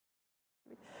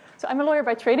So I'm a lawyer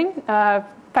by training.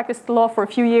 Practiced law for a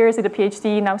few years, did a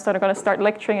PhD. Now I'm going to start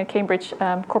lecturing at Cambridge,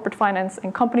 corporate finance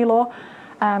and company law.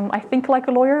 I think like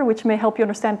a lawyer, which may help you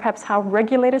understand perhaps how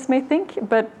regulators may think,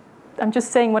 but I'm just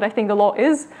saying what I think the law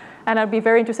is, and I'd be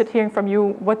very interested in hearing from you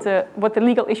what the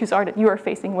legal issues are that you are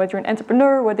facing, whether you're an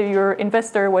entrepreneur, whether you're an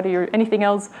investor, whether you're anything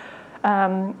else.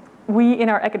 We in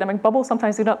our academic bubble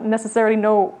sometimes do not necessarily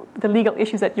know the legal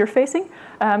issues that you're facing.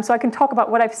 So I can talk about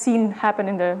what I've seen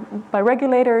happen by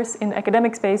regulators in the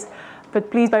academic space, but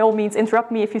please by all means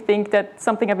interrupt me if you think that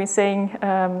something I've been saying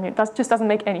just doesn't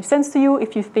make any sense to you.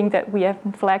 If you think that we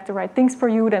haven't flagged the right things for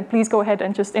you, then please go ahead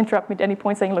and just interrupt me at any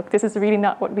point saying, look, this is really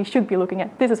not what we should be looking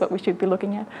at. This is what we should be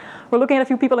looking at. We're looking at a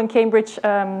few people in Cambridge,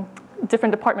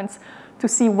 different departments, to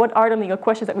see what are the legal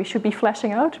questions that we should be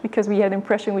fleshing out, because we have the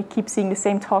impression we keep seeing the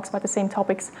same talks about the same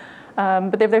topics.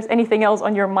 But if there's anything else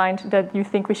on your mind that you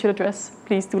think we should address,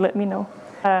 please do let me know.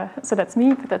 So that's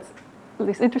me, but that's at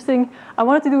least interesting. I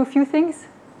wanted to do a few things.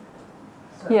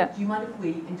 Sorry, yeah. Do you mind if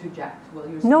we interject while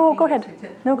you're speaking? No, go ahead.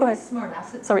 No, go ahead. Smart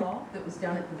assets Sorry. law that was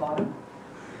down at the bottom?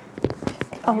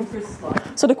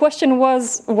 So the question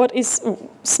was, what is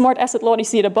smart asset law? You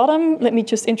see at the bottom. Let me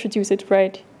just introduce it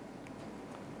right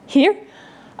here.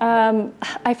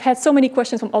 I've had so many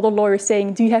questions from other lawyers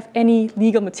saying, do you have any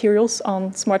legal materials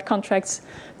on smart contracts,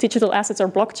 digital assets, or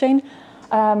blockchain?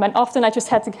 And often I just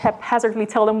had to haphazardly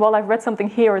tell them, well, I've read something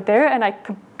here or there, and I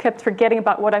kept forgetting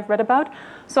about what I've read about.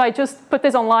 So I just put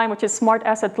this online, which is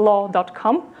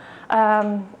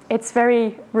smartassetlaw.com. It's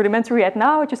very rudimentary at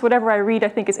now. Just whatever I read I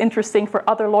think is interesting for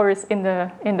other lawyers in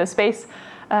the space.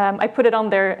 I put it on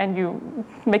there, and you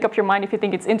make up your mind if you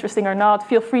think it's interesting or not.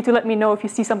 Feel free to let me know if you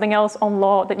see something else on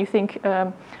law that you think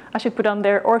I should put on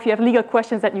there, or if you have legal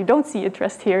questions that you don't see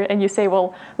addressed here, and you say,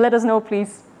 well, let us know,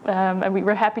 please. And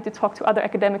we're happy to talk to other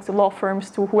academics, to law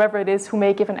firms, to whoever it is who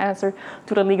may give an answer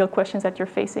to the legal questions that you're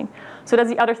facing. So that's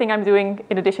the other thing I'm doing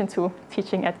in addition to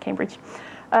teaching at Cambridge.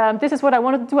 This is what I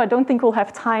wanted to do. I don't think we'll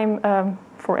have time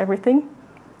for everything.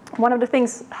 One of the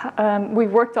things we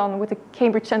worked on with the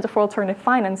Cambridge Center for Alternative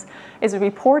Finance is a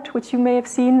report, which you may have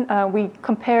seen. We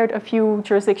compared a few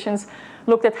jurisdictions,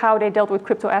 looked at how they dealt with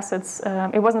crypto assets.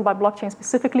 It wasn't about blockchain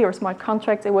specifically or smart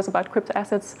contracts. It was about crypto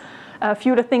assets. A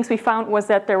few of the things we found was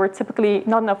that there were typically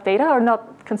not enough data or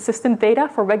not consistent data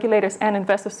for regulators and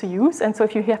investors to use. And so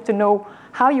if you have to know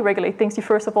how you regulate things, you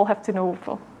first of all have to know,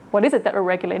 well, what is it that we're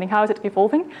regulating? How is it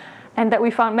evolving? And that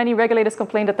we found many regulators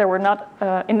complained that there were not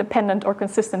independent or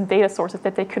consistent data sources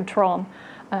that they could draw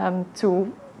on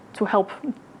to help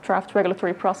draft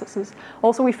regulatory processes.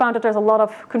 Also, we found that there's a lot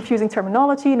of confusing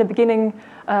terminology. In the beginning,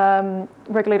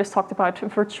 regulators talked about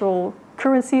virtual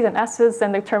currencies and assets,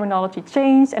 and the terminology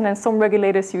changed, and then some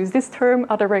regulators use this term,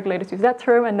 other regulators use that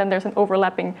term, and then there's an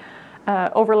overlap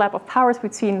of powers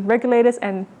between regulators,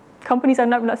 and companies are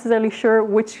not necessarily sure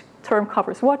which term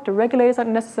covers what. The regulators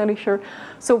aren't necessarily sure.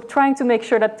 So trying to make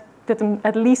sure that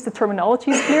at least the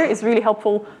terminology is clear is really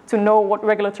helpful to know what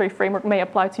regulatory framework may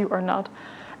apply to you or not.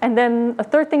 And then a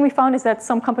third thing we found is that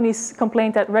some companies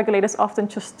complained that regulators often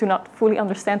just do not fully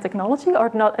understand technology, or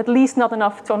at least not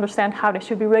enough to understand how they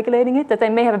should be regulating it, that they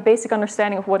may have a basic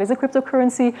understanding of what is a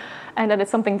cryptocurrency, and that it's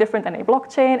something different than a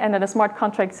blockchain, and that a smart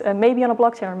contract may be on a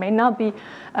blockchain or may not be.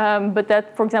 But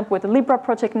that, for example, with the Libra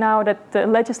project now, that the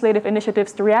legislative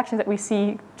initiatives, the reactions that we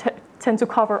see tend to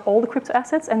cover all the crypto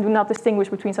assets and do not distinguish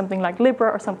between something like Libra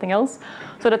or something else.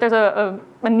 So that there's a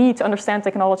need to understand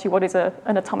technology. What is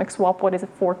an atomic swap? What is a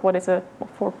fork? What is a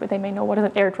fork? They may know what is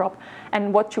an airdrop,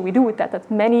 and what should we do with that?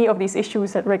 That many of these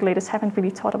issues that regulators haven't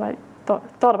really thought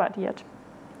about yet.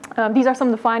 These are some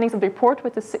of the findings of the report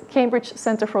with the Cambridge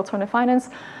Center for Alternative Finance.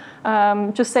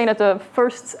 Just saying that the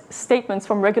first statements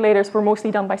from regulators were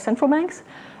mostly done by central banks,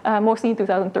 mostly in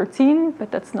 2013, but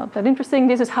that's not that interesting.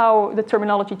 This is how the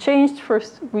terminology changed.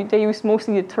 First, they used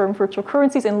mostly the term virtual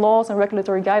currencies in laws and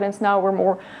regulatory guidance. Now we're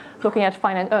more looking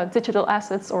at digital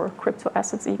assets or crypto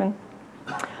assets even.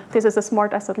 This is a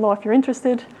smart asset law if you're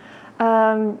interested.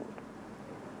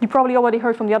 You probably already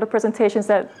heard from the other presentations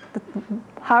that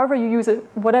however you use it,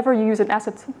 whatever you use an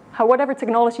asset, whatever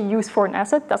technology you use for an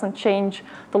asset doesn't change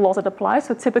the laws that apply.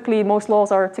 So typically most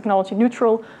laws are technology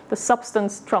neutral. The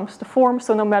substance trumps the form.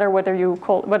 So no matter whether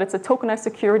it's a tokenized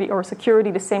security or a security,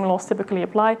 the same laws typically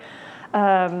apply.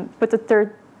 But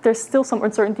there's still some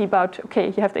uncertainty about, okay,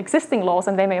 you have the existing laws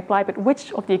and they may apply, but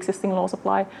which of the existing laws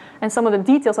apply? And some of the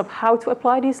details of how to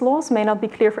apply these laws may not be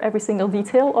clear for every single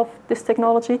detail of this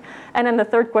technology. And then the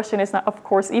third question is, now, of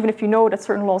course, even if you know that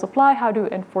certain laws apply, how do you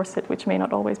enforce it, which may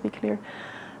not always be clear.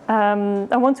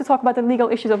 I want to talk about the legal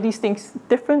issues of these things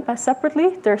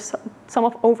separately. There's some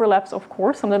of overlaps, of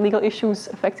course. Some of the legal issues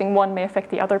affecting one may affect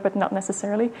the other, but not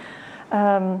necessarily.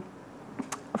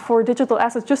 for digital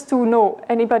assets, just to know,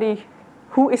 anybody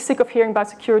who is sick of hearing about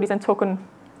securities and token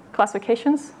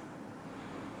classifications?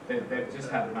 They just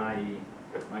had my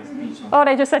speech. Oh,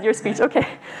 they just had your speech, okay.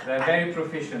 They're very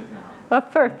proficient now.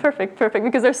 Perfect,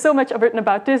 because there's so much written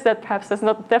about this that perhaps that's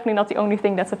definitely not the only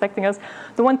thing that's affecting us.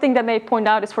 The one thing that may point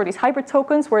out is for these hybrid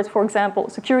tokens, where it's, for example, a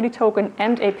security token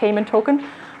and a payment token,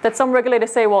 that some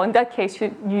regulators say, well, in that case,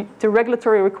 the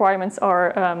regulatory requirements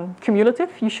are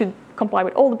cumulative. You should comply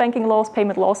with all the banking laws,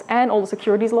 payment laws, and all the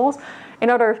securities laws. In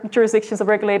other jurisdictions, the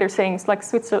regulators saying, like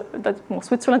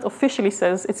Switzerland officially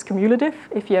says it's cumulative.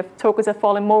 If you have tokens that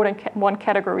fall in more than one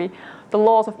category, the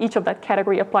laws of each of that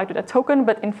category apply to that token.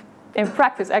 But in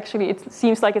practice, actually, it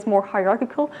seems like it's more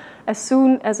hierarchical. As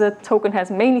soon as a token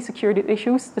has mainly security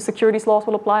issues, the securities laws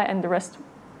will apply, and the rest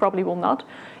probably will not.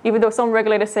 Even though some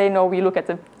regulators say, no, we look at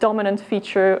the dominant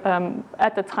feature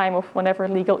at the time of whenever a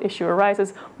legal issue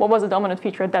arises. What was the dominant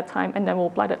feature at that time? And then we'll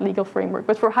apply that legal framework.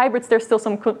 But for hybrids, there's still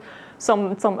some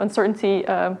uncertainty.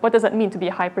 What does that mean to be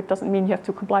a hybrid? Doesn't mean you have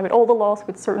to comply with all the laws,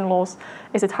 with certain laws.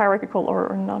 Is it hierarchical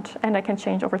or not? And that can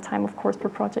change over time, of course, per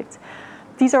project.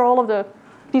 These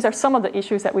are some of the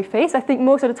issues that we face. I think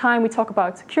most of the time we talk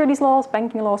about securities laws,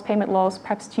 banking laws, payment laws,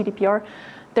 perhaps GDPR.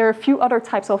 There are a few other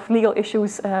types of legal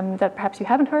issues that perhaps you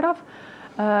haven't heard of.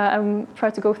 I'll try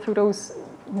to go through those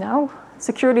now.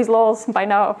 Securities laws, by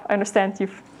now I understand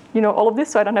you know all of this,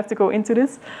 so I don't have to go into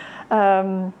this.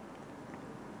 The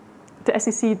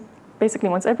SEC basically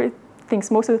wants everything.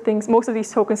 Most of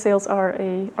these token sales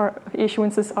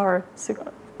issuances are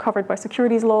covered by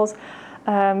securities laws.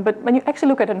 But when you actually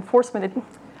look at enforcement,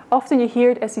 often you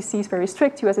hear the SEC is very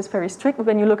strict, US is very strict, but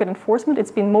when you look at enforcement,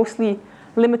 it's been mostly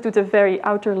limited to the very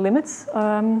outer limits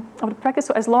of the practice.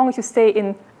 So as long as you stay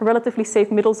in a relatively safe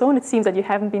middle zone, it seems that you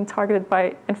haven't been targeted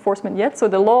by enforcement yet. So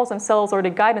the laws themselves or the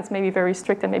guidance may be very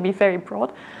strict and may be very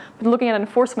broad. But looking at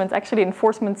enforcement, actually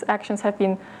enforcement actions have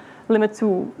been limited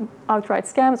to outright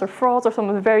scams or frauds or some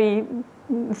of the very,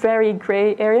 very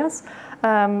gray areas.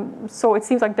 So it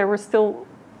seems like there was still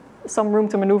some room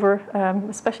to maneuver,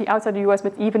 especially outside the US,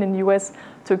 but even in the US,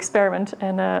 to experiment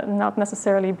and not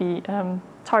necessarily be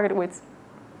targeted with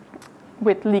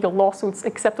legal lawsuits,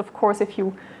 except of course if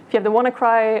you have the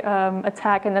WannaCry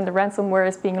attack and then the ransomware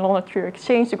is being laundered through your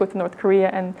exchange, you go to North Korea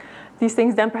and these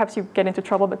things, then perhaps you get into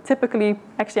trouble. But typically,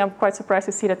 actually, I'm quite surprised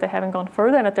to see that they haven't gone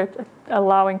further and that they're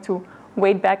allowing to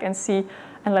wait back and see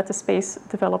and let the space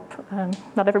develop.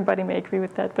 Not everybody may agree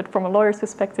with that, but from a lawyer's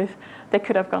perspective, they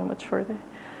could have gone much further.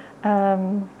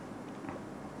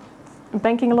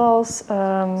 Banking laws.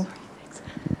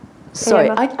 Sorry,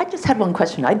 I just had one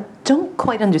question. I don't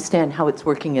quite understand how it's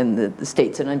working in the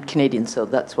States, and I'm Canadian, so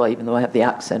that's why, even though I have the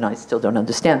accent, I still don't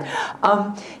understand.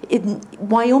 In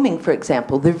Wyoming, for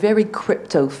example, they're very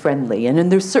crypto-friendly, and then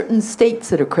there's certain states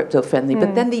that are crypto-friendly,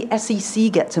 but then the SEC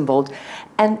gets involved.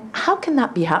 And how can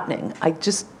that be happening? I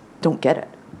just don't get it.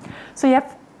 So you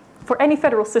have, for any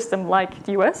federal system like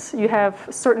the US, you have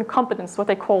certain competence, what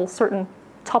they call certain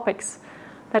topics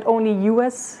that only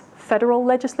US federal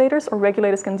legislators or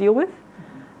regulators can deal with.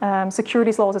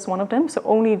 Securities laws is one of them, so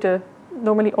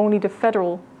normally only the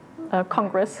federal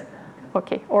Congress,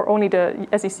 or only the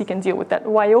SEC can deal with that.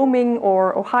 Wyoming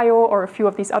or Ohio or a few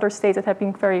of these other states that have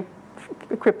been very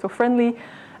crypto-friendly,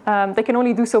 they can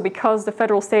only do so because the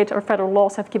federal state or federal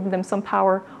laws have given them some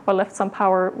power or left some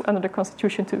power under the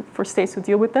Constitution for states to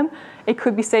deal with them. It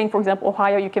could be saying, for example,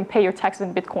 Ohio, you can pay your taxes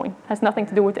in Bitcoin. It has nothing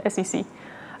to do with the SEC.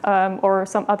 Or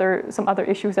some other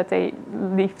issues that they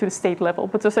leave to the state level.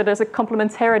 But so there's a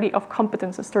complementarity of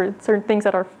competences. Certain things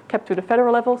that are kept to the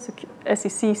federal level, SEC,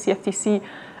 CFTC,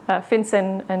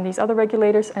 FinCEN, and these other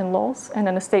regulators and laws. And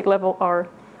then the state level are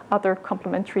other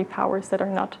complementary powers that are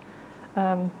not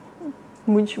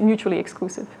mutually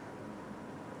exclusive.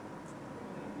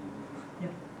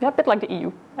 Yeah, a bit like the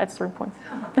EU at certain points,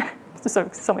 to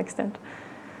some extent.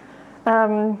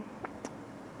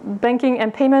 Banking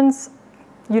and payments.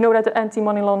 You know that the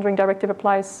anti-money laundering directive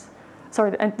applies,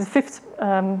 the fifth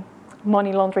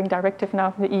money laundering directive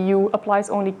now from the EU applies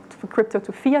only for crypto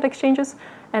to fiat exchanges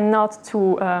and not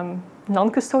to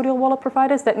non-custodial wallet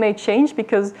providers. That may change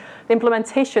because the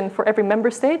implementation for every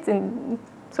member state,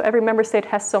 so every member state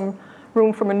has some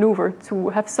room for maneuver to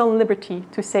have some liberty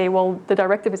to say, well, the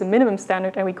directive is a minimum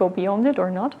standard and we go beyond it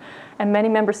or not. And many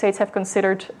member states have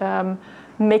considered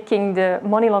making the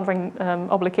money laundering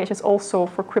obligations also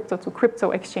for crypto to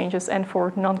crypto exchanges and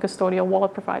for non-custodial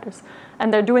wallet providers.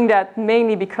 And they're doing that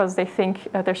mainly because they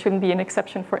think there shouldn't be an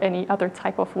exception for any other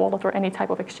type of wallet or any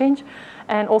type of exchange.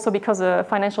 And also because the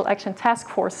Financial Action Task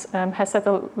Force has set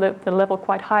the level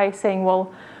quite high, saying,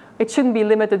 well, it shouldn't be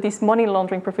limited, these money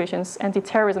laundering provisions,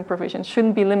 anti-terrorism provisions,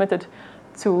 shouldn't be limited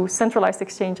to centralized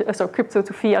exchange, so crypto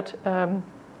to fiat.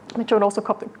 It should also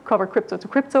cover crypto to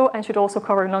crypto and should also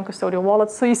cover non-custodial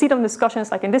wallets. So you see them discussions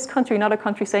like in this country, another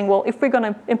country saying, well, if we're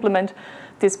going to implement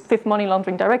this fifth money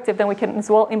laundering directive, then we can as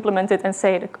well implement it and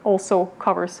say it also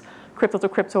covers crypto to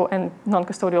crypto and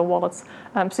non-custodial wallets.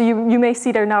 So you may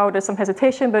see there's some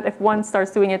hesitation, but if one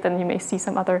starts doing it, then you may see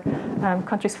some other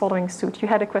countries following suit. You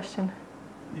had a question?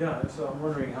 Yeah, so I'm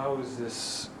wondering, how is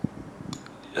this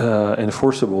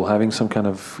enforceable, having some kind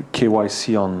of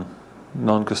KYC on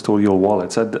non-custodial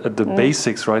wallets? At the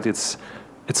basics, right? It's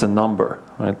a number,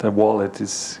 right? A wallet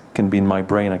can be in my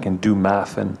brain. I can do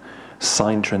math and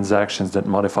sign transactions that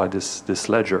modify this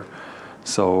ledger.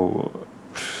 So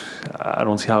I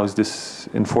don't see how is this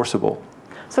enforceable.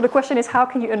 So the question is, how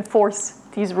can you enforce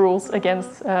these rules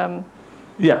against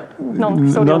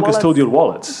non-custodial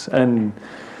wallets? And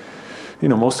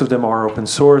most of them are open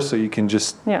source, so you can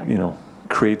just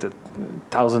create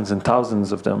thousands and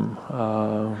thousands of them.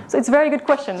 So it's a very good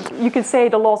question. You could say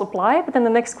the laws apply, but then the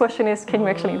next question is, can you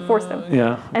actually enforce them?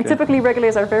 Yeah. Okay. And typically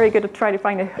regulators are very good at trying to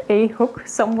find a hook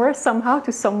somewhere, somehow,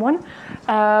 to someone.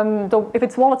 Though if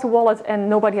it's wallet to wallet and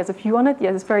nobody has a view on it,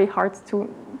 it's very hard to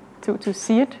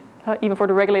see it, even for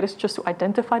the regulators just to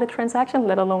identify the transaction,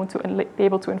 let alone to be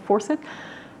able to enforce it.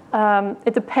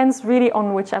 It depends really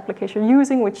on which application you're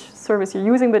using, which service you're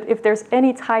using, but if there's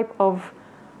any type of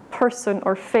person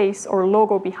or face or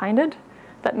logo behind it,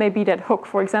 that may be that hook.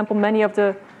 For example, many of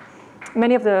the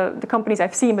companies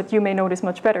I've seen, but you may know this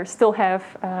much better, still have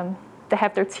they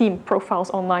have their team profiles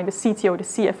online, the CTO, the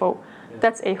CFO. Yeah.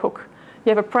 That's a hook. You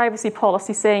have a privacy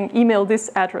policy saying email this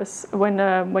address when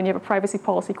you have a privacy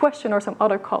policy question or some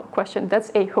other question.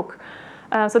 That's a hook.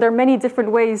 So there are many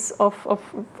different ways of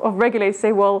regulators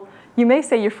say, well, you may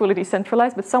say you're fully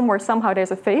decentralized, but somewhere, somehow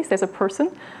there's a face, there's a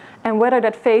person. And whether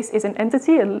that face is an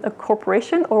entity, a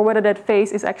corporation, or whether that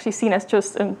face is actually seen as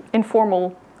just an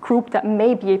informal group that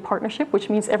may be a partnership,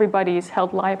 which means everybody is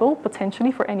held liable,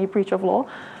 potentially, for any breach of law,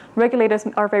 regulators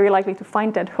are very likely to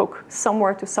find that hook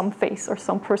somewhere to some face or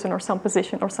some person or some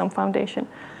position or some foundation.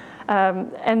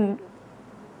 And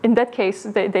in that case,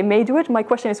 they may do it. My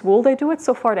question is, will they do it?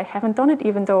 So far, they haven't done it,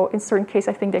 even though in certain cases,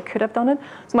 I think they could have done it.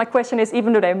 So my question is,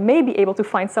 even though they may be able to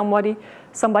find somebody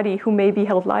who may be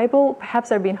held liable, perhaps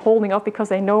they're being holding off because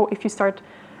they know if you start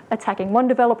attacking one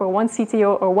developer, one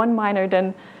CTO, or one miner,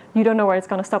 then you don't know where it's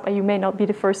going to stop, and you may not be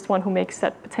the first one who makes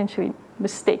that potentially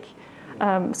mistake.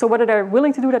 So whether they're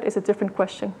willing to do that is a different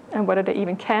question, and whether they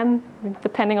even can,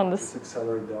 depending on this. It's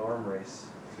accelerate the arm race,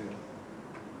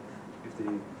 if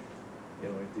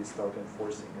they start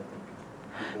enforcing, I think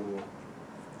people will.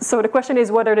 So the question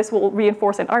is whether this will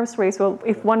reinforce an arms race. Well,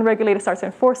 if one regulator starts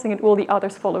enforcing it, will the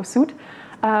others follow suit?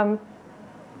 I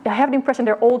have the impression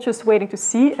they're all just waiting to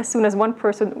see. As soon as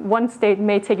one state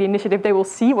may take the initiative, they will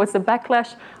see what's the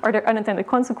backlash, are there unintended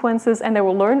consequences, and they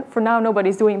will learn. For now,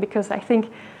 nobody's doing it because I think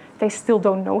they still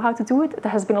don't know how to do it.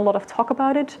 There has been a lot of talk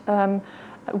about it,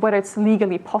 whether it's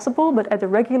legally possible, but at the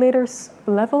regulators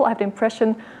level, I have the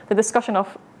impression the discussion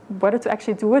of whether to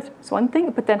actually do it is one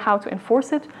thing, but then how to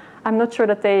enforce it. I'm not sure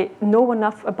that they know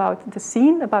enough about the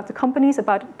scene, about the companies,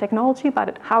 about technology, about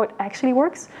it, how it actually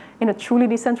works in a truly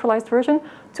decentralized version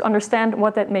to understand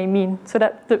what that may mean. So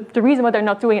that the reason why they're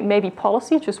not doing it may be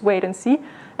policy, just wait and see.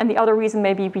 And the other reason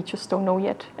maybe we just don't know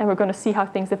yet. And we're going to see how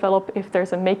things develop, if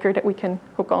there's a maker that we can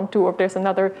hook onto, or if there's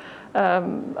another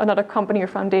company or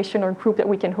foundation or group that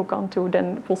we can hook onto,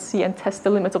 then we'll see and test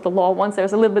the limits of the law once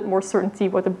there's a little bit more certainty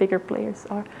what the bigger players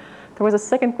are. There was a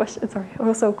second question, sorry,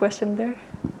 also a question there.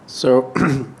 So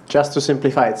just to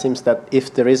simplify, it seems that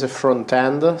if there is a front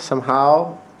end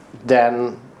somehow,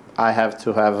 then I have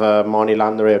to have a money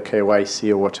laundering or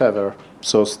KYC or whatever.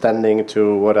 So standing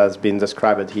to what has been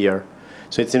described here.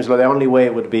 So it seems like the only way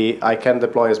would be I can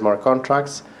deploy smart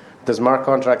contracts. The smart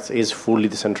contracts is fully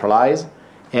decentralized.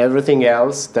 Everything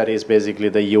else that is basically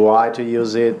the UI to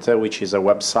use it, which is a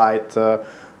website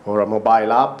or a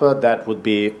mobile app, that would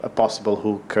be a possible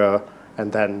hook,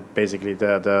 and then basically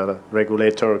the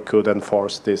regulator could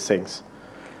enforce these things.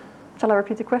 Shall I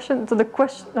repeat the question? So the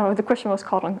question was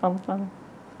caught on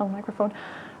microphone.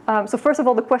 So first of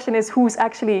all, the question is who's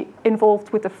actually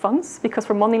involved with the funds, because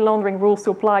for money laundering rules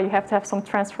to apply, you have to have some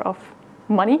transfer of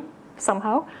money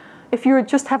somehow. If you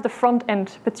just have the front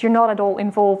end, but you're not at all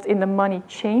involved in the money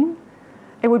chain,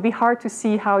 it would be hard to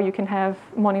see how you can have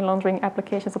money laundering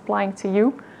applications applying to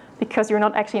you, because you're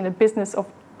not actually in the business of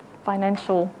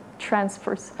financial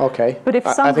transfers. Okay, but if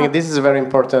I think this is a very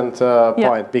important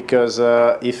point, because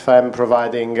if I'm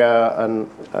providing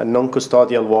a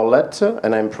non-custodial wallet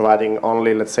and I'm providing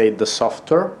only, let's say, the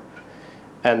software,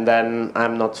 and then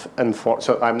I'm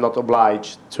not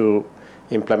obliged to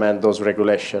implement those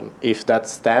regulations. If that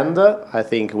stand, I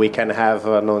think we can have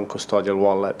a non-custodial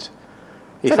wallet.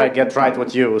 If I get right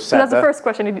what you said. So that's the first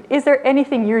question. Is there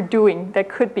anything you're doing that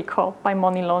could be called by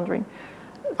money laundering?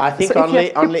 I think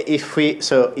only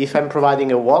if I'm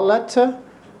providing a wallet,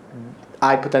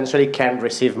 I potentially can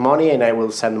receive money and I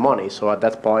will send money. So at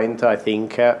that point, I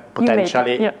think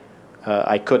potentially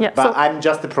I could. Yeah, but I'm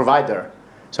just a provider.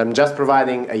 So I'm just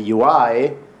providing a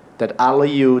UI that allow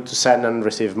you to send and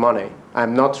receive money.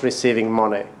 I'm not receiving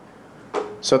money.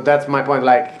 So that's my point.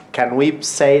 Like, can we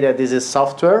say that this is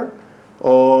software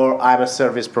or I'm a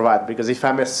service provider? Because if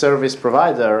I'm a service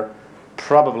provider,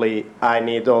 probably I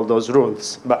need all those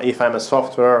rules. But if I'm a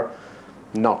software,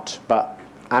 not. But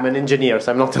I'm an engineer,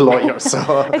 so I'm not a lawyer.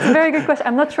 So it's a very good question.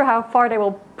 I'm not sure how far they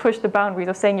will push the boundaries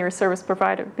of saying you're a service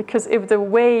provider. Because if the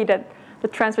way that the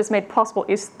transfer is made possible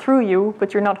is through you,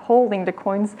 but you're not holding the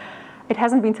coins, it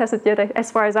hasn't been tested yet,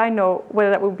 as far as I know,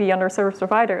 whether that would be under a service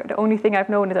provider. The only thing I've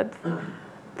known is that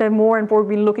they're more and more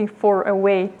looking for a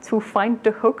way to find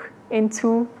the hook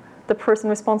into the person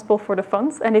responsible for the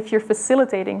funds. And if you're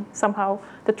facilitating somehow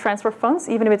the transfer of funds,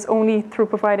 even if it's only through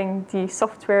providing the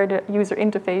software, the user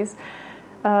interface,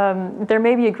 there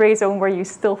may be a gray zone where you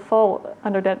still fall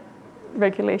under that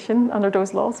regulation, under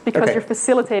those laws, because you're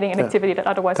facilitating an activity that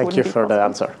otherwise wouldn't be possible. Thank you for the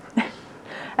answer.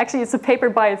 Actually, it's a paper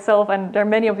by itself, and there are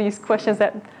many of these questions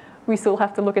that we still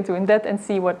have to look into in depth and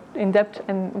see what in depth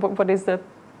and what is the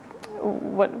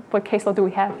what case law do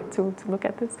we have to look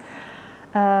at this.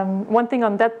 One thing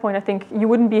on that point, I think you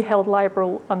wouldn't be held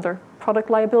liable under product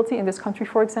liability in this country,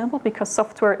 for example, because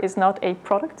software is not a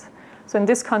product. So in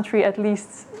this country, at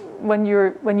least when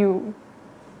you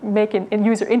make a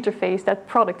user interface, that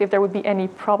product, if there would be any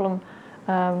problem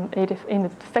in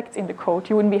effect in the code,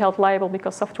 you wouldn't be held liable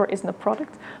because software isn't a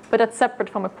product. But that's separate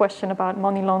from a question about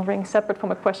money laundering, separate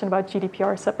from a question about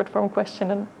GDPR, separate from a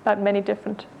question about many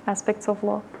different aspects of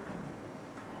law.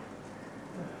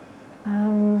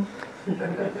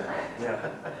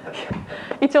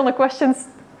 Each on the questions.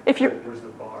 If you Where's the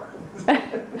bar?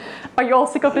 Are you all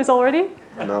sick of this already?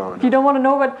 No. If you don't want to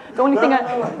know, but the only thing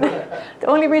the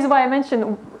only reason why I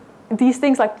mentioned these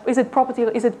things, like is it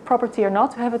property or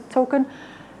not to have a token,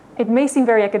 it may seem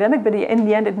very academic, but in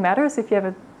the end it matters. If you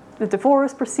have the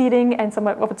divorce proceeding and some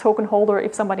of a token holder,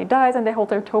 if somebody dies and they hold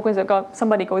their tokens, or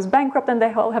somebody goes bankrupt and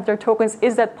they all have their tokens,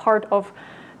 is that part of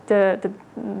the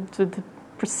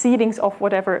proceedings of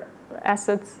whatever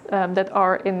assets that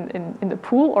are in the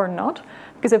pool or not?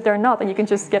 Because if they're not, then you can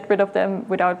just get rid of them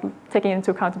without taking into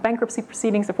account the bankruptcy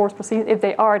proceedings, divorce proceedings. If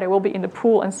they are, they will be in the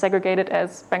pool and segregated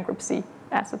as bankruptcy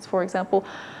assets, for example.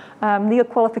 Legal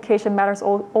qualification matters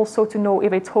also to know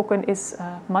if a token is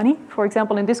money. For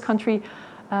example, in this country,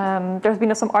 there's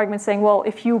been some argument saying, well,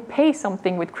 if you pay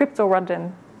something with crypto rather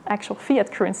than actual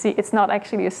fiat currency, it's not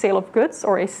actually a sale of goods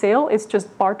or a sale, it's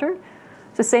just barter.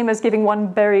 It's the same as giving one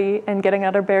berry and getting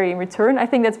another berry in return. I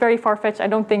think that's very far-fetched. I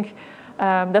don't think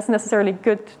that's necessarily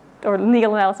good or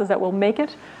legal analysis that will make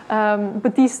it.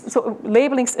 But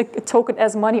labeling a token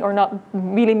as money or not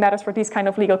really matters for these kind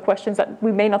of legal questions that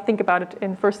we may not think about it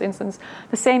in first instance.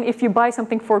 The same if you buy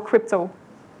something for crypto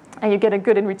and you get a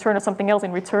good in return or something else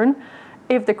in return.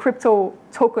 If the crypto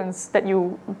tokens that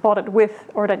you bought it with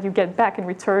or that you get back in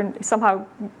return somehow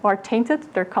are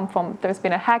tainted, there's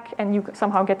been a hack and you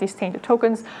somehow get these tainted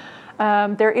tokens,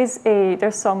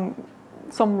 there's some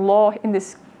law in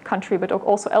this country, but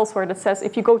also elsewhere, that says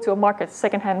if you go to a market,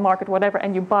 secondhand market, whatever,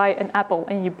 and you buy an apple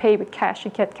and you pay with cash,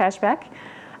 you get cash back.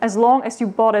 As long as you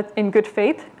bought it in good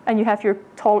faith and you have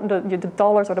the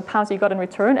dollars or the pounds you got in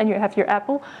return and you have your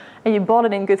apple and you bought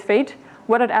it in good faith,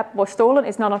 whether the apple was stolen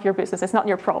is none of your business. It's not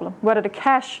your problem. Whether the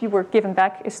cash you were given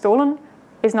back is stolen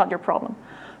is not your problem.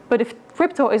 But if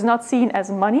crypto is not seen as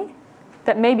money,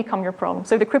 that may become your problem.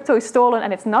 So if the crypto is stolen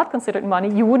and it's not considered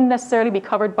money, you wouldn't necessarily be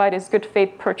covered by this good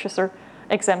faith purchaser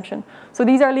exemption. So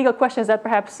these are legal questions that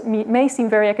perhaps may seem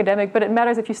very academic, but it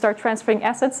matters if you start transferring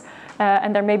assets,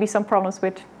 and there may be some problems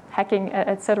with hacking,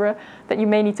 etc., that you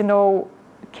may need to know,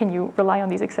 can you rely on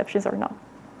these exceptions or not?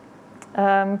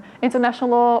 International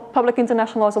law, public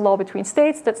international law is a law between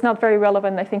states. That's not very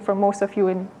relevant, I think, for most of you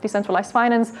in decentralized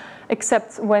finance,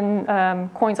 except when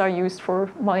coins are used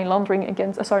for money laundering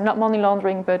not money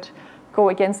laundering, but go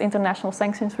against international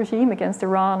sanctions regime, against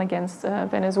Iran, against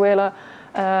Venezuela,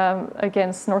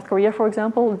 against North Korea, for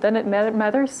example, then it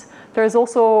matters. There is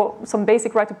also some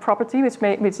basic right to property,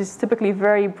 which is typically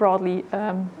very broadly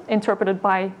interpreted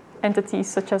by entities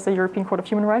such as the European Court of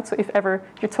Human Rights. So if ever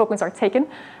your tokens are taken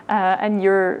and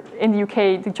you're in the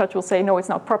UK, the judge will say, no, it's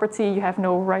not property, you have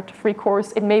no right of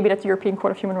recourse. It may be that the European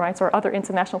Court of Human Rights or other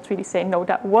international treaties say, no,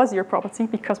 that was your property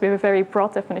because we have a very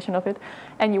broad definition of it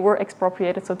and you were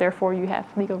expropriated, so therefore you have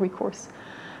legal recourse.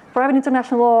 Private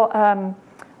international law,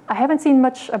 I haven't seen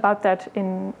much about that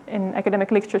in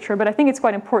academic literature, but I think it's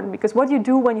quite important because what you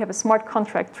do when you have a smart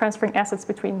contract transferring assets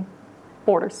between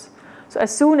borders. So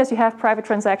as soon as you have private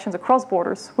transactions across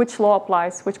borders, which law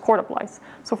applies, which court applies?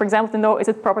 So for example, to know, is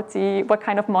it property, what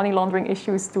kind of money laundering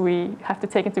issues do we have to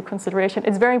take into consideration?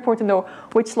 It's very important to know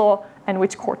which law and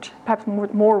which court, perhaps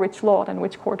more which law than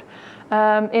which court.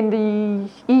 In the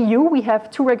EU, we have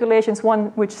two regulations, one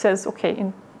which says,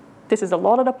 okay, this is a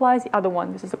law that applies, the other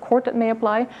one, this is a court that may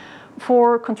apply.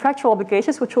 For contractual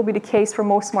obligations, which will be the case for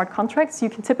most smart contracts, you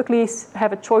can typically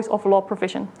have a choice of law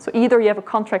provision. So either you have a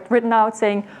contract written out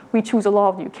saying, we choose a law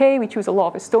of the UK, we choose a law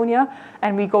of Estonia,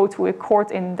 and we go to a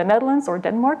court in the Netherlands or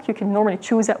Denmark. You can normally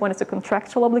choose that when it's a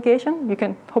contractual obligation. You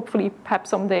can hopefully, perhaps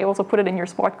someday, also put it in your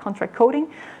smart contract coding,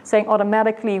 saying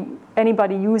automatically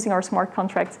anybody using our smart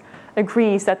contract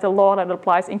agrees that the law that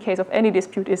applies in case of any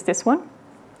dispute is this one,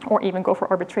 or even go for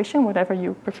arbitration, whatever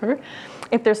you prefer.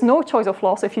 If there's no choice of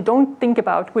law, so if you don't think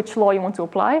about which law you want to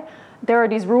apply, there are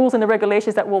these rules and the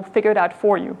regulations that will figure it out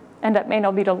for you. And that may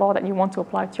not be the law that you want to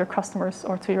apply to your customers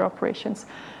or to your operations.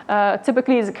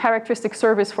 Typically, it's a characteristic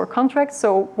service for contracts.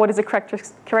 So what is a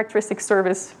characteristic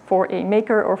service for a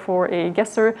maker or for a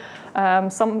guesser?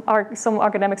 Some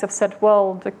academics have said,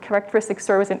 well, the characteristic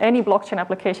service in any blockchain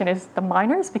application is the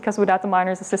miners, because without the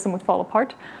miners, the system would fall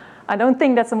apart. I don't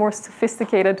think that's a more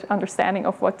sophisticated understanding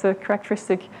of what the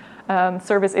characteristic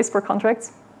service is for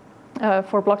contracts,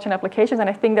 for blockchain applications. And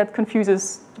I think that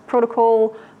confuses the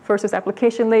protocol versus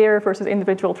application layer versus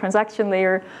individual transaction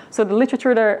layer. So the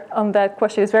literature there on that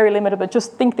question is very limited, but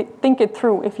just think it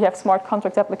through if you have smart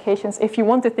contract applications. If you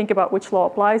want to think about which law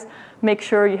applies, make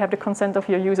sure you have the consent of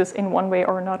your users in one way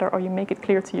or another, or you make it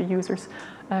clear to your users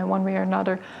one way or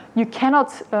another. You cannot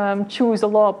choose a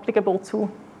law applicable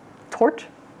to tort.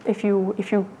 If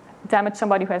you damage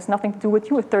somebody who has nothing to do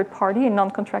with you, a third party, a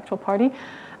non-contractual party,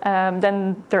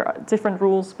 then there are different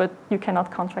rules, but you cannot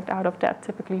contract out of that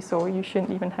typically, so you shouldn't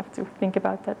even have to think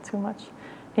about that too much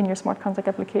in your smart contract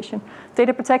application.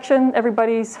 Data protection,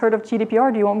 everybody's heard of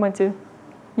GDPR. Do you want me to?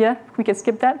 Yeah, we can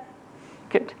skip that?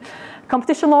 Good.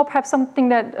 Competition law, perhaps something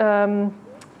that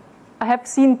I have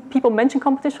seen people mention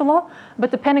competition law,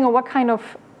 but depending on what kind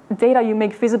of data you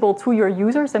make visible to your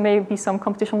users, there may be some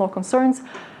competition law concerns.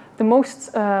 The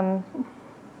most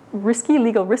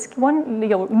legally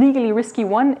risky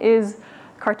one is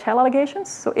cartel allegations.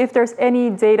 So if there's any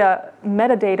data,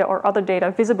 metadata or other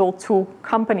data visible to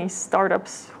companies,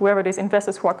 startups, whoever it is,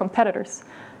 investors who are competitors,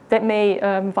 that may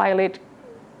violate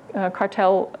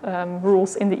cartel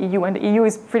rules in the EU. And the EU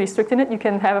is pretty strict in it. You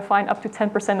can have a fine up to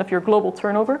 10% of your global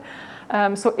turnover.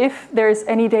 So if there's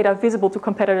any data visible to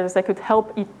competitors that could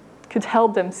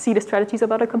help them see the strategies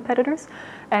of other competitors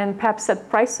and perhaps set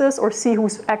prices or see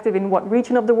who's active in what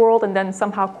region of the world and then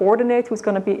somehow coordinate who's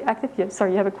going to be active. Yeah,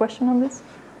 sorry, you have a question on this?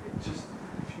 Just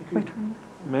if you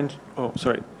could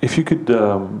if you could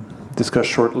discuss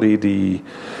shortly the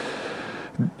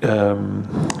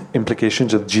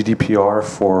implications of GDPR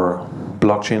for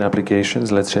blockchain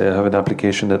applications. Let's say I have an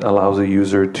application that allows a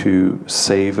user to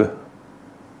save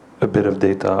a bit of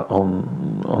data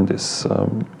on this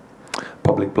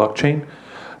public blockchain,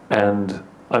 and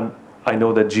I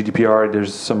know that GDPR,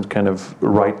 there's some kind of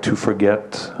right to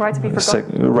forget, right to be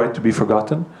forgotten. Right to be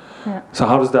forgotten. Yeah. So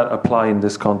how does that apply in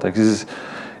this context?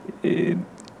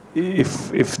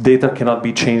 If data cannot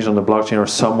be changed on the blockchain, or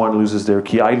someone loses their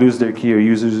key, I lose their key, or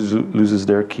users loses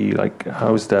their key, like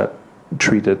how is that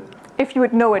treated? If you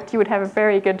would know it, you would have a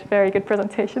very good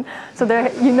presentation. So there,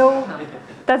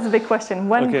 that's the big question.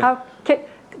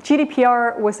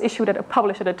 GDPR was issued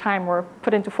published at a time or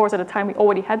put into force at a time we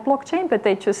already had blockchain, but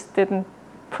they just didn't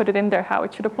put it in there how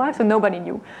it should apply, so nobody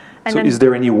knew. And so is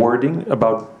there any wording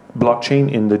about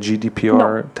blockchain in the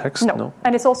GDPR text? No.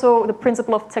 And it's also the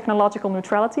principle of technological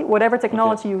neutrality. Whatever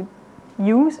technology you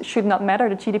use should not matter.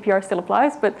 The GDPR still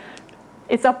applies, but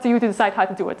it's up to you to decide how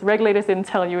to do it. The regulators didn't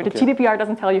tell you. The GDPR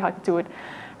doesn't tell you how to do it.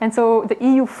 And so the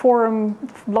EU Forum,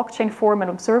 Blockchain Forum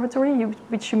and Observatory,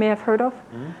 which you may have heard of,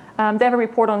 they have a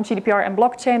report on GDPR and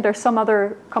blockchain. There's some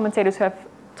other commentators who have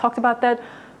talked about that.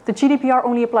 The GDPR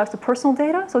only applies to personal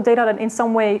data, so data that in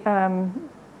some way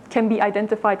can be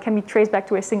identified, can be traced back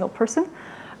to a single person.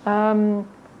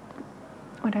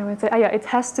 What I would say, it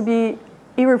has to be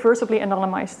irreversibly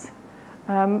anonymized.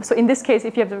 So in this case,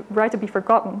 if you have the right to be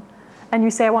forgotten, and you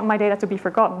say, I want my data to be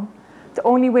forgotten, the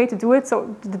only way to do it,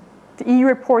 so the EU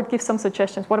report gives some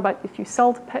suggestions. What about if you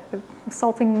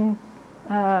salting,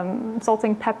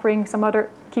 peppering, some other,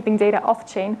 keeping data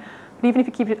off-chain? But even if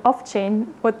you keep it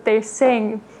off-chain, what they're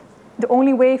saying, the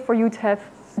only way for you to have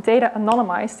data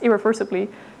anonymized irreversibly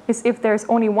is if there's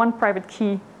only one private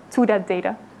key to that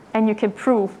data, and you can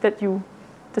prove that you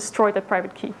destroyed that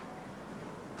private key.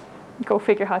 Go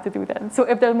figure how to do that. So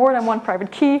if there's more than one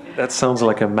private key... That sounds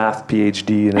like a math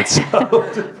PhD in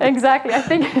itself. Exactly. I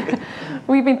think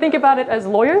we've been thinking about it as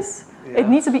lawyers. Yeah. It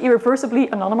needs to be irreversibly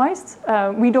anonymized.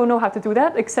 We don't know how to do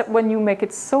that, except when you make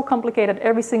it so complicated,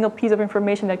 every single piece of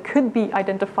information that could be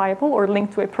identifiable or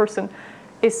linked to a person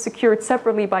is secured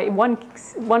separately by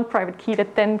one private key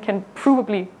that then can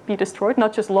provably be destroyed,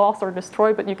 not just lost or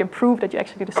destroyed, but you can prove that you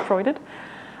actually destroyed it.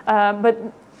 But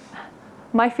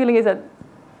my feeling is that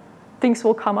things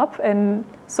will come up, and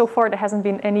so far there hasn't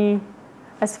been any,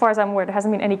 as far as I'm aware, there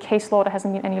hasn't been any case law, there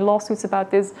hasn't been any lawsuits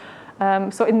about this.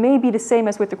 So it may be the same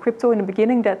as with the crypto in the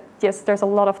beginning, that yes, there's a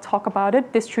lot of talk about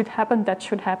it, this should happen, that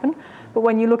should happen. But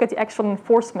when you look at the actual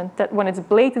enforcement, that when it's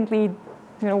blatantly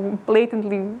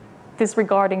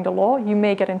disregarding the law, you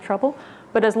may get in trouble.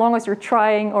 But as long as you're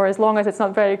trying, or as long as it's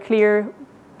not very clear,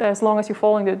 as long as you're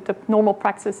following the normal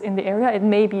practice in the area, it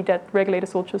may be that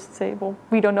regulators will just say, well,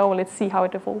 we don't know, let's see how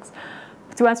it evolves.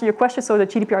 To answer your question, so the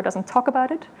GDPR doesn't talk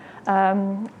about it.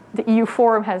 The EU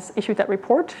Forum has issued that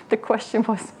report. The question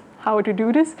was how to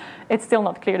do this. It's still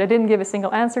not clear. They didn't give a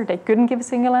single answer. They couldn't give a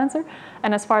single answer.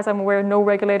 And as far as I'm aware, no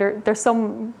regulator, there's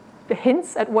some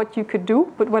hints at what you could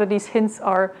do, but whether these hints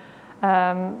are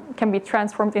can be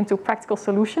transformed into practical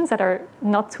solutions that are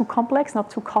not too complex,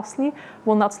 not too costly,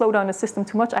 will not slow down the system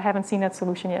too much. I haven't seen that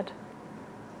solution yet.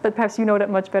 But perhaps you know that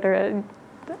much better.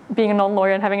 Being a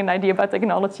non-lawyer and having an idea about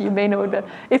technology, you may know that.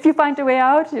 If you find a way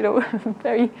out,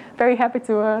 very, very happy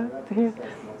to hear.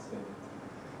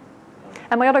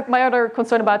 And my other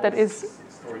concern about that is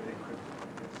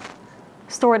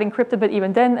store it encrypted, but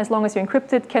even then, as long as you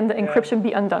encrypt it, can the encryption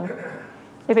be undone?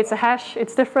 If it's a hash,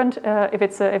 it's different. If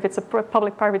it's a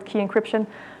public-private key encryption,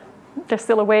 there's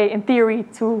still a way, in theory,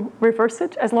 to reverse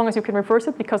it. As long as you can reverse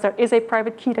it, because there is a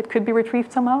private key that could be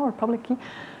retrieved somehow, or public key,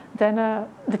 then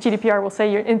the GDPR will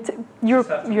say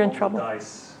you're in trouble.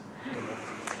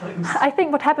 I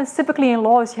think what happens typically in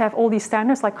law is you have all these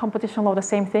standards, like competition law, the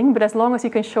same thing. But as long as you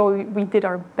can show we did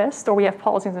our best, or we have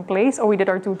policies in place, or we did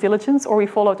our due diligence, or we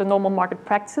followed the normal market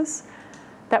practices,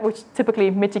 that would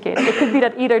typically mitigate it. It could be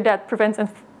that either that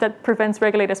prevents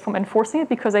regulators from enforcing it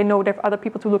because they know there are other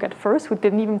people to look at first who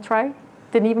didn't even try,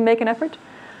 didn't even make an effort.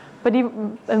 But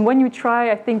and when you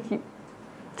try, I think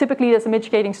typically there's a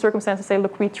mitigating circumstance to say,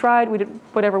 look, we tried, we did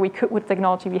whatever we could with the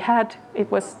technology we had.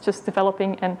 It was just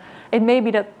developing, and it may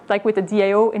be that, like with the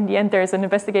DAO, in the end there's an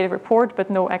investigative report, but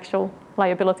no actual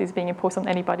liabilities being imposed on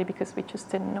anybody because we just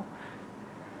didn't know.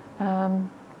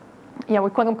 Yeah,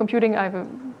 with quantum computing, I have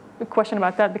a question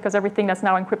about that because everything that's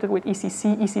now encrypted with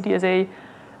ECDSA,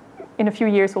 in a few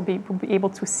years we'll be able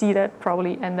to see that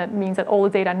probably, and that means that all the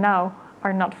data now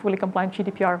are not fully compliant with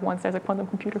GDPR once there's a quantum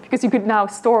computer, because you could now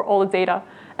store all the data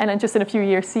and then just in a few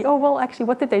years see, oh well, actually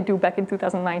what did they do back in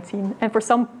 2019? And for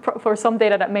some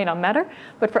data that may not matter,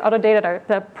 but for other data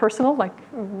that are personal, like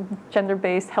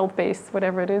gender-based, health-based,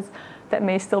 whatever it is, that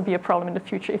may still be a problem in the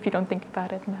future if you don't think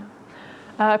about it now.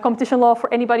 Competition law,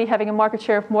 for anybody having a market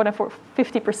share of more than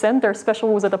 50%, there are special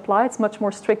rules that apply. It's much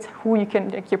more strict who you can,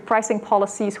 like your pricing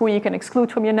policies, who you can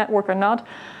exclude from your network or not.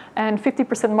 And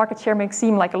 50% market share may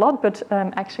seem like a lot, but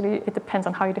actually it depends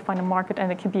on how you define a market,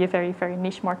 and it can be a very, very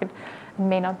niche market. It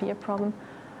may not be a problem.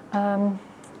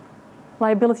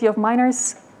 Liability of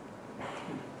minors.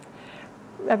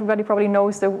 Everybody probably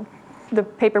knows the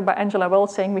paper by Angela Welch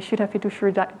saying we should have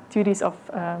fiduciary duties of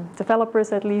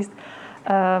developers at least.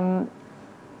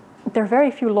 There are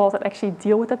very few laws that actually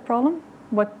deal with that problem.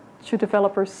 What should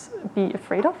developers be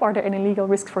afraid of? Are there any legal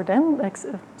risks for them?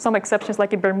 Some exceptions,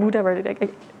 like in Bermuda,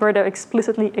 where they're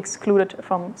explicitly excluded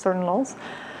from certain laws.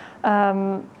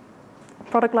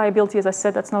 Product liability, as I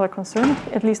said, that's not a concern,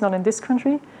 at least not in this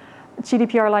country.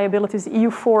 GDPR liabilities, the EU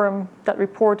Forum, that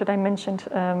report that I mentioned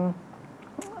on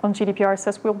GDPR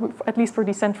says, at least for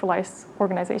decentralized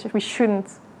organizations, we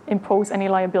shouldn't impose any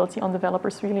liability on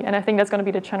developers, really. And I think that's going to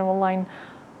be the general line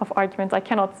of argument. I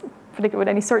cannot predict it with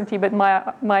any certainty, but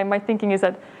my thinking is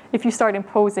that if you start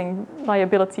imposing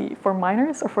liability for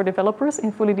minors or for developers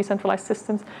in fully decentralized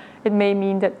systems, it may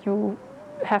mean that you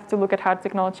have to look at how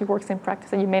technology works in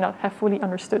practice, and you may not have fully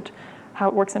understood how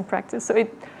it works in practice. So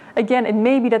it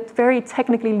may be that very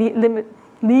technically,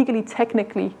 legally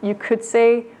technically, you could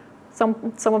say some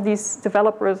of these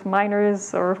developers,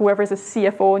 minors, or whoever is a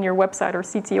CFO on your website or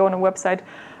CTO on a website,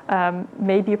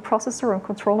 maybe a processor or a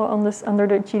controller on this under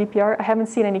the GDPR. I haven't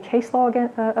seen any case law again,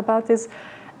 about this,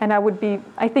 and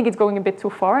I think it's going a bit too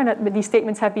far, and that these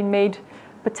statements have been made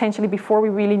potentially before we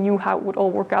really knew how it would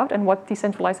all work out and what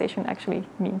decentralization actually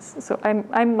means. So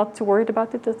I'm not too worried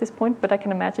about it at this point, but I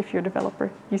can imagine if you're a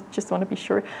developer, you just want to be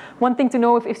sure. One thing to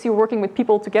know, if you're working with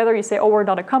people together, you say, oh, we're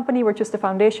not a company, we're just a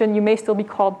foundation, you may still be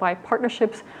called by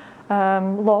partnerships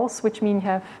laws, which mean you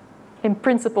have, in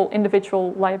principle,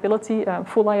 individual liability,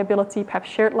 full liability, perhaps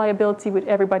shared liability with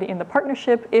everybody in the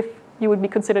partnership, if you would be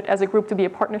considered as a group to be a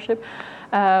partnership.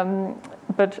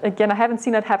 But again, I haven't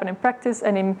seen that happen in practice,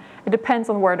 and it depends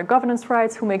on where the governance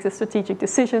rights, who makes the strategic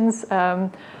decisions,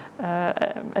 et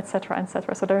cetera, et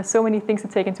cetera. So there are so many things to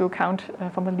take into account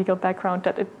from a legal background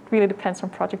that it really depends from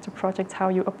project to project how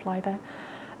you apply that.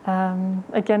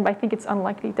 Again, I think it's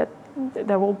unlikely that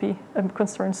there will be a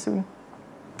concern soon.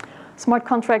 Smart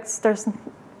contracts,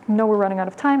 we're running out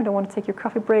of time. I don't want to take your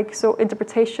coffee break. So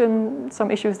interpretation, some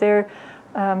issues there.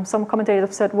 Some commentators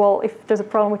have said, well, if there's a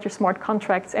problem with your smart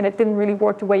contracts and it didn't really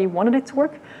work the way you wanted it to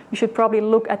work, you should probably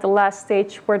look at the last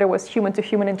stage where there was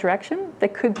human-to-human interaction.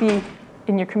 That could be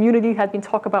in your community, had been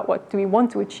talk about what do we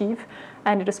want to achieve,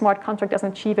 and if the smart contract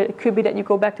doesn't achieve it, it could be that you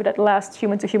go back to that last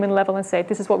human-to-human level and say,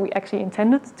 this is what we actually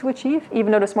intended to achieve.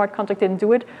 Even though the smart contract didn't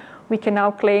do it, we can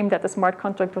now claim that the smart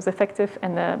contract was effective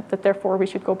and that therefore we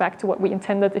should go back to what we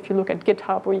intended. If you look at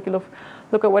GitHub, or you can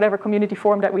look at whatever community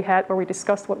forum that we had where we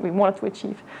discussed what we wanted to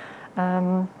achieve.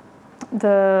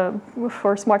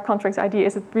 For smart contracts idea,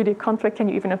 is it really a contract? Can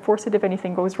you even enforce it if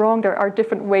anything goes wrong? There are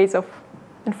different ways of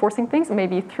enforcing things,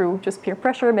 maybe through just peer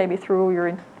pressure, maybe through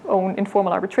your own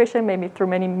informal arbitration, maybe through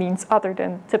many means other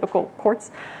than typical courts.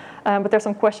 But there's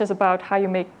some questions about how you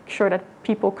make sure that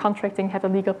people contracting have a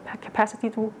legal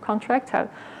capacity to contract.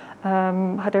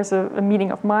 How there's a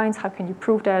meeting of minds. How can you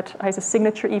prove that? Is a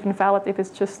signature even valid if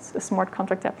it's just a smart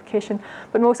contract application?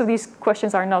 But most of these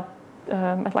questions are not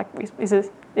like,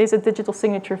 is a digital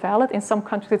signature valid? In some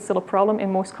countries, it's still a problem.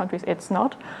 In most countries, it's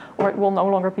not, or it will no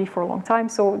longer be for a long time.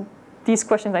 So these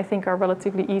questions, I think, are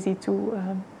relatively easy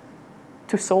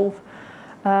to solve.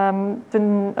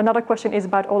 Then another question is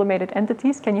about automated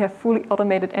entities. Can you have fully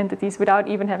automated entities without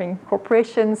even having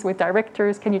corporations with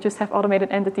directors? Can you just have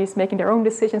automated entities making their own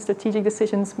decisions, strategic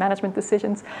decisions, management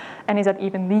decisions? And is that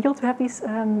even legal to have these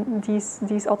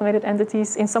automated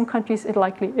entities? In some countries, it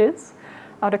likely is.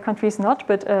 Other countries not.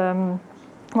 But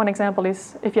one example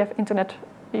is if you have Internet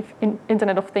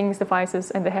of Things devices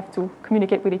and they have to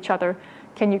communicate with each other,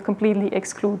 can you completely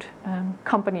exclude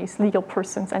companies, legal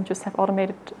persons, and just have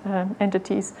automated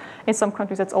entities? In some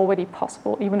countries, that's already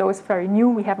possible. Even though it's very new,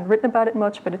 we haven't written about it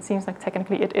much, but it seems like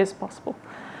technically it is possible.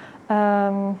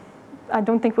 I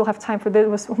don't think we'll have time for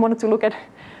this. We wanted to look at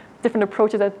different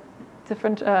approaches that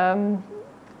different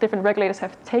regulators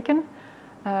have taken.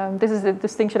 This is the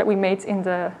distinction that we made in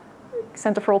the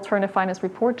Center for Alternative Finance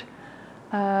report.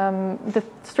 The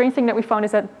strange thing that we found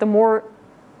is that the more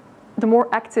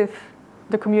active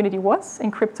the community was in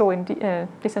crypto and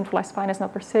decentralized finance,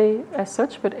 not per se as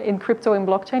such, but in crypto and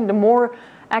blockchain, the more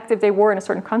active they were in a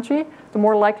certain country, the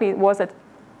more likely it was that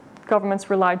governments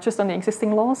relied just on the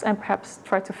existing laws and perhaps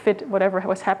tried to fit whatever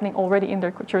was happening already in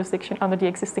their jurisdiction under the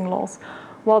existing laws.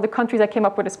 While the countries that came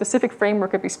up with a specific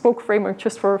framework, a bespoke framework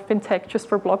just for fintech, just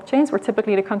for blockchains, were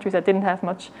typically the countries that didn't have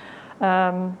much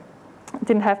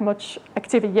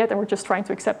activity yet and were just trying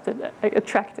to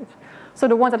attract it. So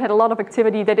the ones that had a lot of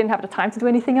activity, they didn't have the time to do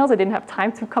anything else. They didn't have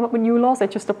time to come up with new laws. They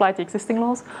just applied the existing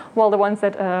laws. While the ones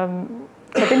that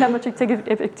didn't have much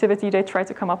activity, they tried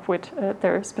to come up with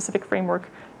their specific framework,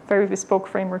 very bespoke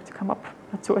framework to come up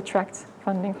to attract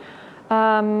funding.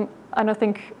 I don't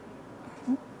think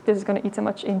this is going to eat so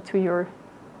much into your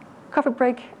coffee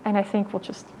break, and I think we'll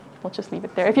just leave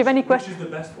it there. If you have any questions. Which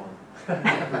is the best one?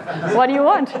 What do you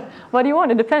want? What do you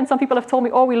want? It depends. Some people have told me,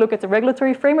 oh, we look at the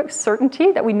regulatory framework,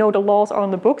 certainty, that we know the laws are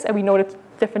on the books and we know the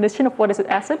definition of what is an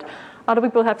asset. Other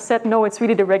people have said, no, it's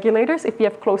really the regulators. If we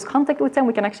have close contact with them,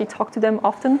 we can actually talk to them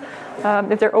often,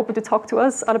 if they're open to talk to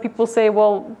us. Other people say,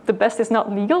 well, the best is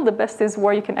not legal. The best is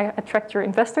where you can attract your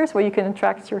investors, where you can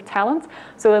attract your talent.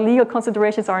 So the legal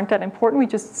considerations aren't that important. We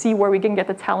just see where we can get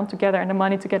the talent together and the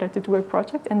money together to do a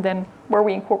project. And then where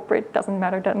we incorporate doesn't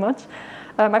matter that much.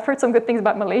 I've heard some good things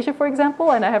about Malaysia, for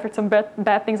example, and I have heard some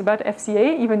bad things about the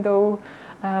FCA, even though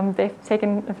they've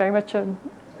taken very much a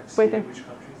weight in. Which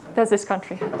country is that? That's this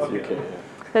country. Okay.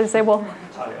 They say, well.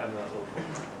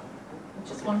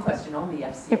 Just one question on the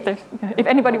FCA. If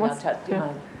anybody wants.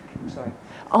 Sorry.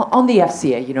 On the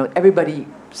FCA, you know, everybody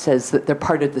says that they're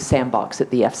part of the sandbox at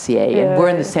the FCA, and we're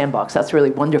in the sandbox. That's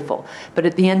really wonderful. But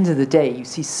at the end of the day, you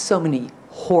see so many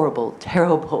horrible,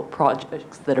 terrible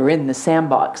projects that are in the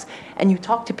sandbox. And you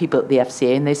talk to people at the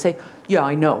FCA and they say, yeah,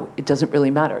 I know, it doesn't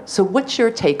really matter. So what's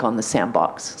your take on the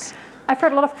sandbox? I've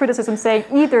heard a lot of criticism saying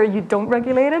either you don't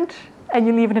regulate it and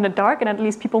you leave it in the dark and at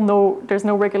least people know there's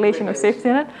no regulation or safety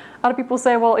in it. Other people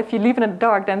say, well, if you leave it in the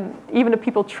dark, then even the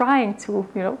people trying to,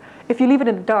 if you leave it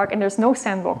in the dark and there's no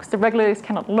sandbox, the regulators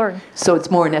cannot learn. So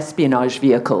it's more an espionage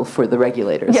vehicle for the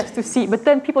regulators. Yes, to see. But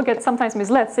then people get sometimes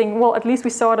misled saying, well, at least we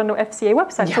saw it on the FCA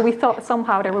website. Yeah. So we thought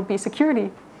somehow there would be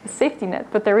security, a safety net,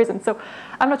 but there isn't. So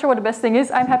I'm not sure what the best thing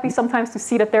is. I'm happy sometimes to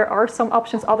see that there are some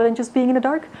options other than just being in the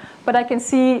dark. But I can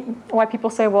see why people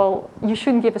say, well, you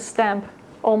shouldn't give a stamp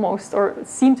almost, or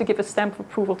seem to give a stamp of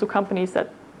approval to companies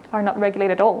that are not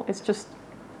regulated at all. It's just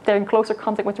they're in closer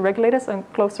contact with the regulators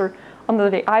and closer under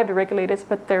the eye of the regulators,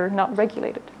 but they're not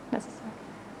regulated necessarily.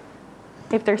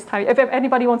 If there's time, if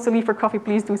anybody wants to leave for coffee,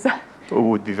 please do so. We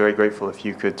would be very grateful if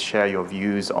you could share your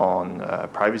views on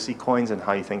privacy coins and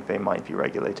how you think they might be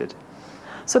regulated.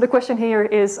 So the question here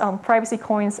is on privacy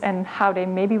coins and how they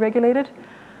may be regulated.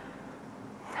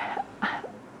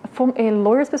 From a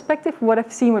lawyer's perspective, what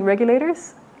I've seen with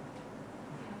regulators,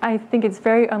 I think it's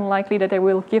very unlikely that they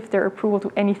will give their approval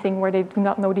to anything where they do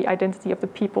not know the identity of the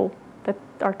people that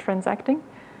are transacting.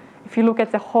 If you look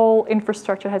at the whole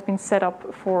infrastructure that has been set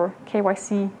up for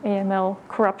KYC, AML,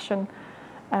 corruption,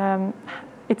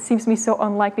 it seems to me so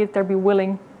unlikely that they'll be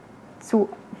willing to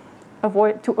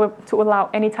avoid to allow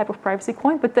any type of privacy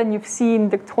coin. But then you've seen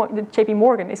the JP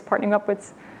Morgan is partnering up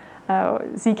with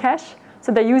Zcash.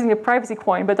 So they're using a privacy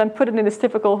coin, but then put it in this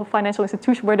typical financial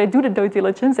institution where they do the due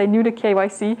diligence, they knew the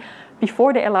KYC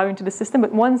before they allow you into the system.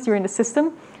 But once you're in the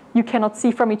system, you cannot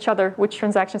see from each other which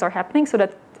transactions are happening, so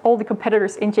that all the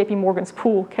competitors in JP Morgan's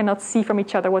pool cannot see from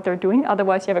each other what they're doing.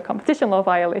 Otherwise, you have a competition law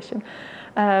violation.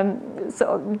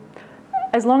 So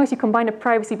as long as you combine the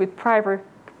privacy with prior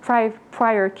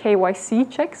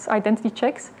KYC checks, identity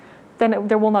checks, then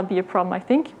there will not be a problem, I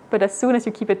think. But as soon as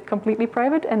you keep it completely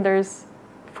private and there's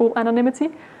full anonymity,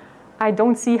 I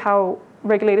don't see how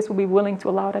regulators will be willing to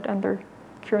allow that under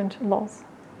current laws.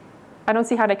 I don't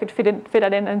see how they could fit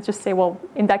that in and just say, well,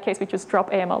 in that case, we just drop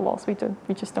AML laws.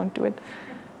 We just don't do it.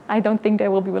 I don't think they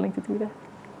will be willing to do that.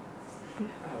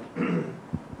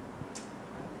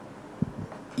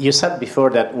 You said before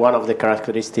that one of the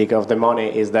characteristics of the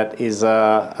money is that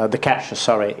the cash,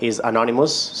 is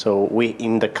anonymous. So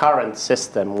in the current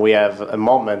system, we have a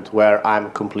moment where I'm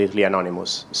completely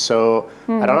anonymous. So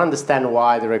I don't understand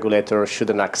why the regulator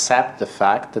shouldn't accept the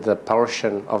fact that a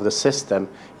portion of the system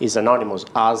is anonymous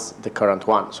as the current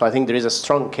one. So I think there is a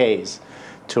strong case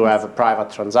to have a private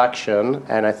transaction,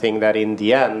 and I think that in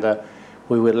the end,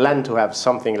 we will learn to have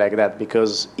something like that,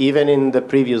 because even in the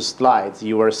previous slides,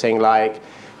 you were saying like,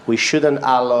 we shouldn't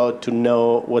allow to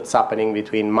know what's happening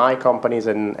between my companies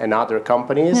and other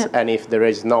companies, yeah. And if there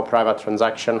is no private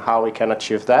transaction, how we can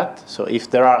achieve that. So if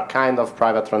there are kind of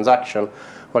private transaction,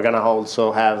 we're going to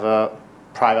also have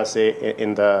privacy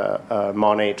in the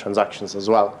money transactions as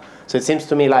well. So it seems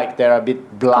to me like they're a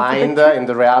bit blind in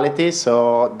the reality.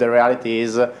 So the reality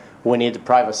is we need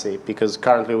privacy, because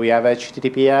currently we have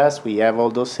HTTPS, we have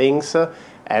all those things,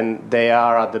 and they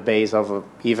are at the base of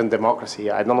even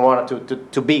democracy. I don't want it to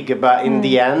too big, but in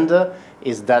the end,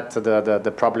 is that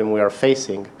the problem we are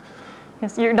facing.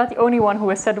 Yes, you're not the only one who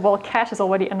has said, well, cash is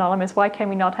already anonymous. Why can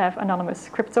we not have anonymous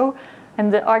crypto?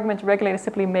 And the argument regulators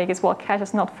simply make is, well, cash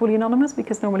is not fully anonymous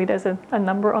because normally there's a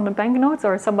number on the banknotes,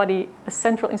 or a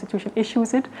central institution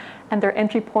issues it, and there are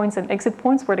entry points and exit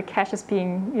points where the cash is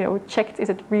being checked, is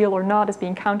it real or not, is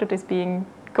being counted, is being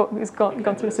gone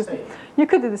through the system. You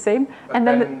could do the same. But and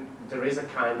then there is a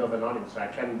kind of anonymous. I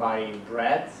can buy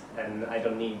bread and I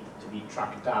don't need to be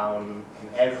tracked down in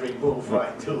every move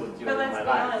I do during my life. But let's be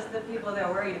honest, the people they're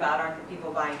worried about aren't the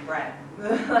people buying bread.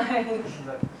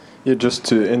 Yeah, just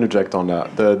to interject on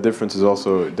that, the difference is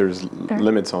also there's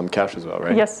limits on cash as well,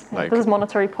 right? Yes, this is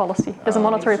monetary policy. There's a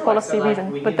monetary policy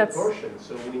reason, but that's. Portion,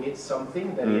 so we need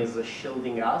something that is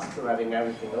shielding us from having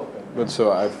everything open. But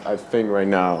so I think right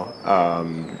now,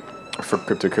 for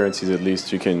cryptocurrencies at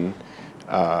least, you can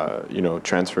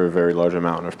transfer a very large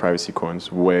amount of privacy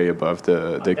coins way above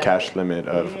the cash limit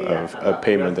of a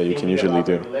payment that you can usually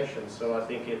do. So I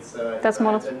think it's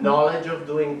the knowledge of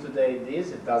doing today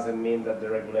this, it doesn't mean that the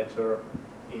regulator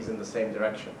is in the same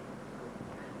direction.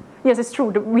 Yes, it's true.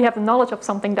 We have the knowledge of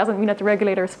something doesn't mean that the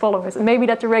regulator is following us. Maybe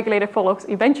that the regulator follows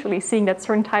eventually, seeing that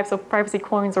certain types of privacy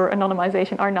coins or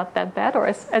anonymization are not that bad, or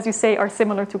as you say, are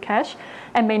similar to cash,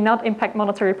 and may not impact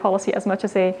monetary policy as much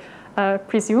as they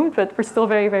presumed, but we're still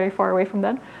very, very far away from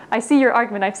that. I see your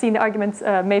argument. I've seen the arguments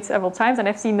made several times, and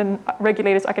I've seen the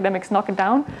regulators, academics knock it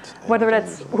down. Whether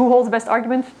that's who holds the best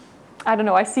argument, I don't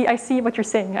know. I see what you're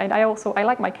saying. I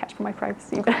like my cash for my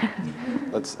privacy.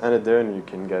 Let's end it there, and you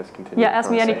guys continue. Yeah, ask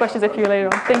me any questions if you're later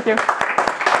on. Thank you.